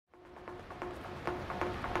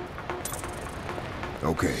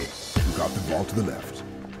Okay, we've got the vault to the left,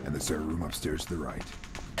 and the server room upstairs to the right.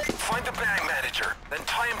 Find the bank manager, then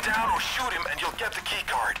tie him down or shoot him and you'll get the key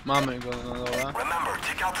card. Mamy go na dole. Remember,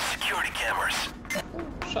 take out the security cameras.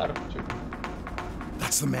 Szarpcie.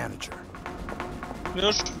 That's the manager.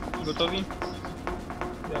 Już? Gotowi?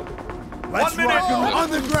 Let's rock on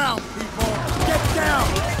the ground, people! Get down!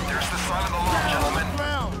 There's the sign of the alarm, gentlemen.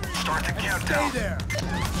 Start the countdown. Stay there!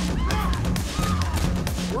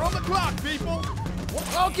 We're on the clock, people!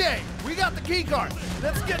 Okay, we got the key card.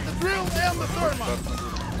 Let's get the drill down the thermite.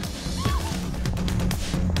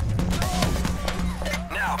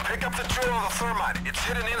 Now, pick up the drill of the thermite. It's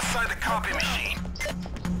hidden inside the copy machine.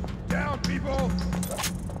 Down, people!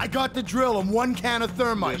 I got the drill and 1 can of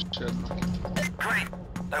thermite. Great.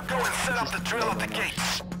 Now go and set up the drill at the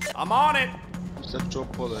gates. I'm on it! Wystarczyło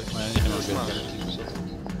podejść. Ja nie mam wiertarki.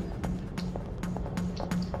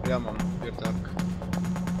 Ja mam wiertarkę.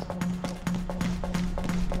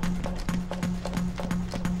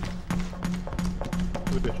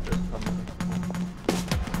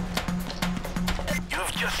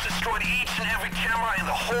 You've just destroyed each and every camera in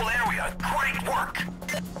the whole area. Great work!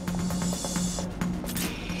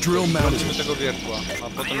 Drill mounted. Wchodzimy tego wiertła, a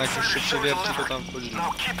potem jak już się przewierci, to tam wchodzimy.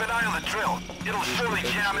 Now keep an eye on the drill. It'll surely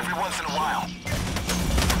jam every once in a while.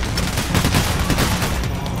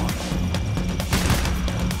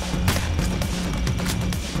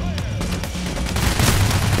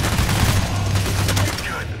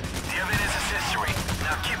 Good. The evidence is history.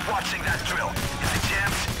 Now keep watching that drill. If it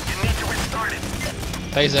jams, you need to restart it.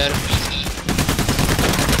 Taser.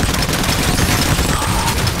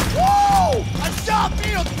 Whoa! I shot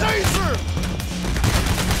me a taser!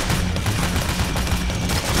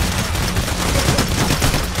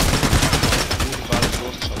 Kurwa, ale to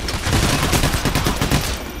ostrzał.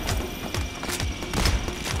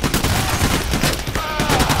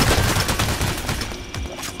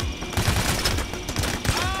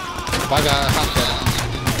 Uwaga, Hunter.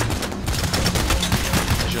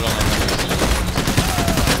 Zielona.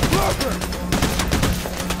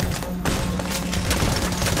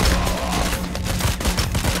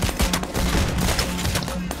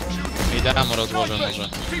 I damo rozłożę może.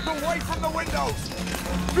 Keep away from the windows!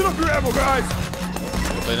 Fill up your ammo, guys!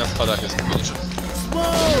 Tutaj na schodach jest klucz.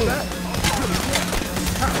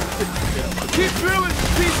 Keep drilling,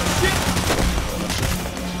 piece of shit!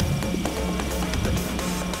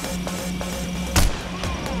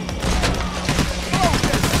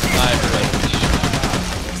 Sniper.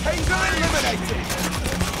 Taser eliminated!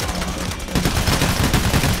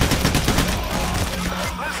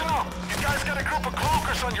 Listen up. You guys got a group of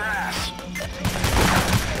cloakers on your ass.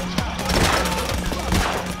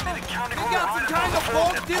 You got some kind of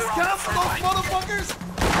bulk discount for those motherfuckers?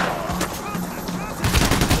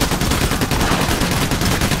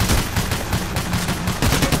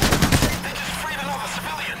 They just freed another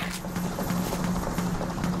civilian.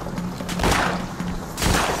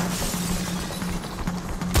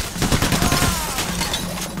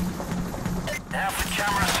 Half the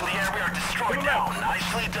cameras in the area are destroyed now.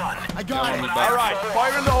 Nicely done. I got it. All right,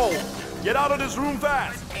 fire in the hole. Get out of this room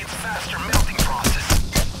fast. Needs faster melting process.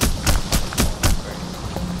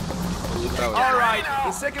 All right,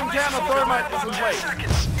 the second can of thermite is in place.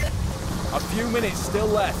 Seconds. A few minutes still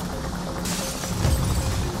left.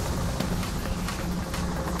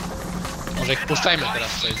 Może ich puszczajmy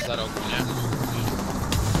teraz coś za rogu, nie?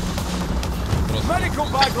 Medical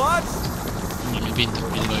bag, lads. Nimi windy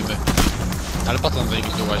pilnujmy. Ale po co nam do nich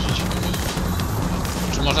wyłazić?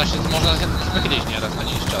 Czy można się wychylić nieraz na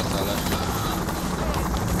jakiś czas, ale...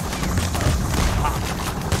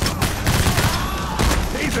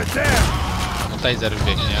 Taser down. No taser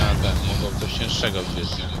wbiegnie, a ten mogą coś cięższego wbiec.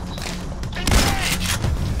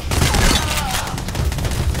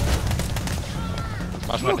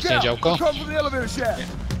 Masz faktycznie działko?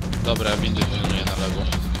 Dobra, windy pilnuję na lewo.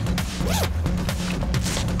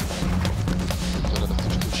 Zaraz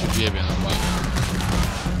coś tu się wjebie normalnie.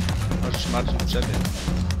 Możesz Marcin przebiec.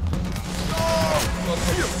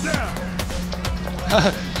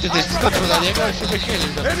 Czy ty skoczył na niego, a się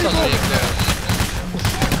wychylił? Co za niego?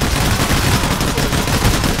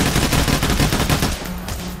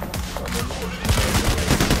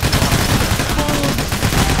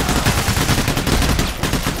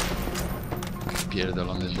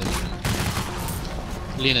 Pierdolony dym.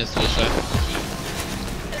 Liny słyszę.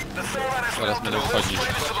 Zaraz będę wchodzić.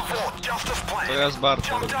 To ja z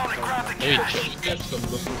Bartą. No idźcie.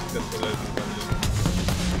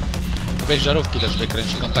 Weź żarówki też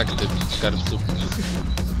wykręci kontakty w skarbcu.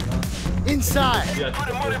 Inside.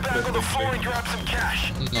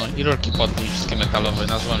 No i rurki podnieś, wszystkie metalowe.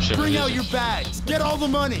 Nazywam się Bring out your bags. Get all the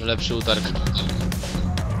money. lepszy utarg.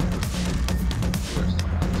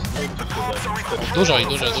 Dużo i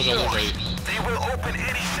dużo. They will open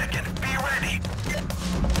any second. Be ready.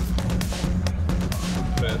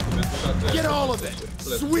 Get all of it!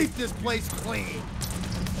 Sweep this place clean!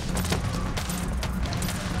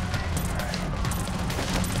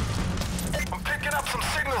 I'm picking up some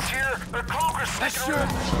signals here. They're cloakers That's sneaking sure.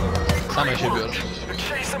 around. Same się biorą.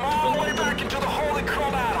 Chase them all the way back into the Holy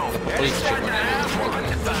Coronado. Policja się Starting to goni. ass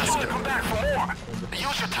whooping. They're sure to come back for more.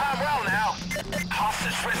 Use your time well now.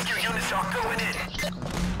 Hostage rescue units are going in.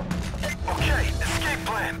 Okay, escape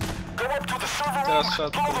plan. Go up to the server room, Teraz trzeba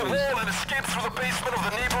blow the tylko wyjść. wall and escape through the basement of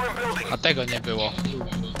the neighboring building. A tego nie było.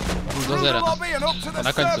 Through Do the zera. lobby and up to the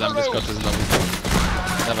Na końcu nam server room! wyskoczy znowu.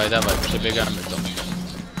 Dawaj, przebiegamy to.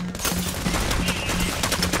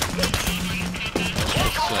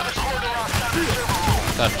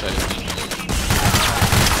 Tarcza jest.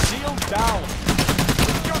 Shield down!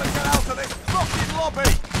 We've gotta get out of this fucking lobby!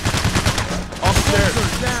 Upstairs!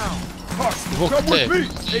 Down! Hush! Dwóch Come with ty. me!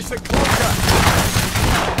 It's a cloaker!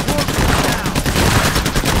 Cloaker down!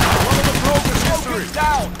 One of the progress history!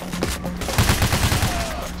 Down!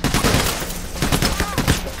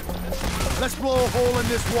 Let's blow a hole in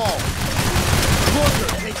this wall! Cloaker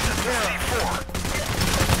takes the care of!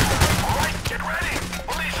 Alright, get ready.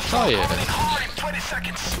 Police are Co jest? running hard in 20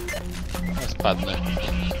 seconds. Ja spadnę.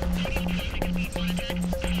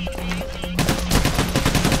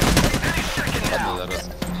 Any second Spadnę now. zaraz.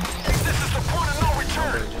 This is the point of no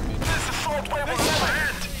return. This assault wave will never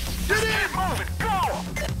end. Get in! Move it, go!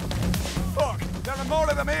 Fuck! There are more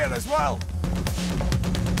of them here as well!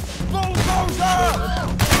 Bulldozer!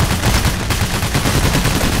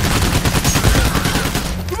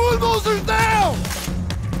 The bulldozer's down!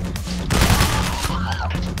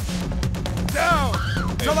 Down!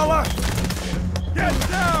 To the left! Get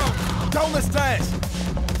down! Down the stairs!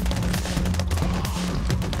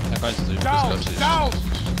 Na końcu coś Down! wyskoczy. Down!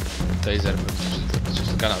 Taser pewnie się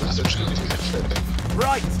z kanału przychodzi.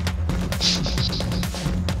 Right!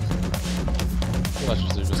 Zobacz, czy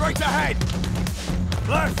coś wyskoczy. Straight ahead!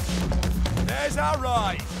 Left! There's our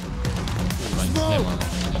ride! Kurwa, nic nie ma.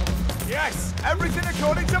 Yes! Everything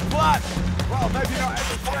according to plan! Well, maybe not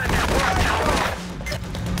everything.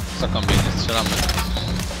 Co kombiny, strzelamy.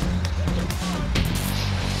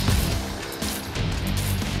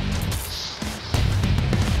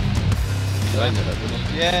 Kolejny lewy.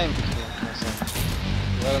 Pięknie.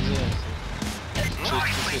 Zaraz jest.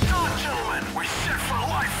 Nicely done, gentlemen. We're set for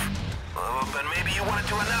life. Then maybe you want to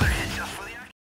do another hit just for the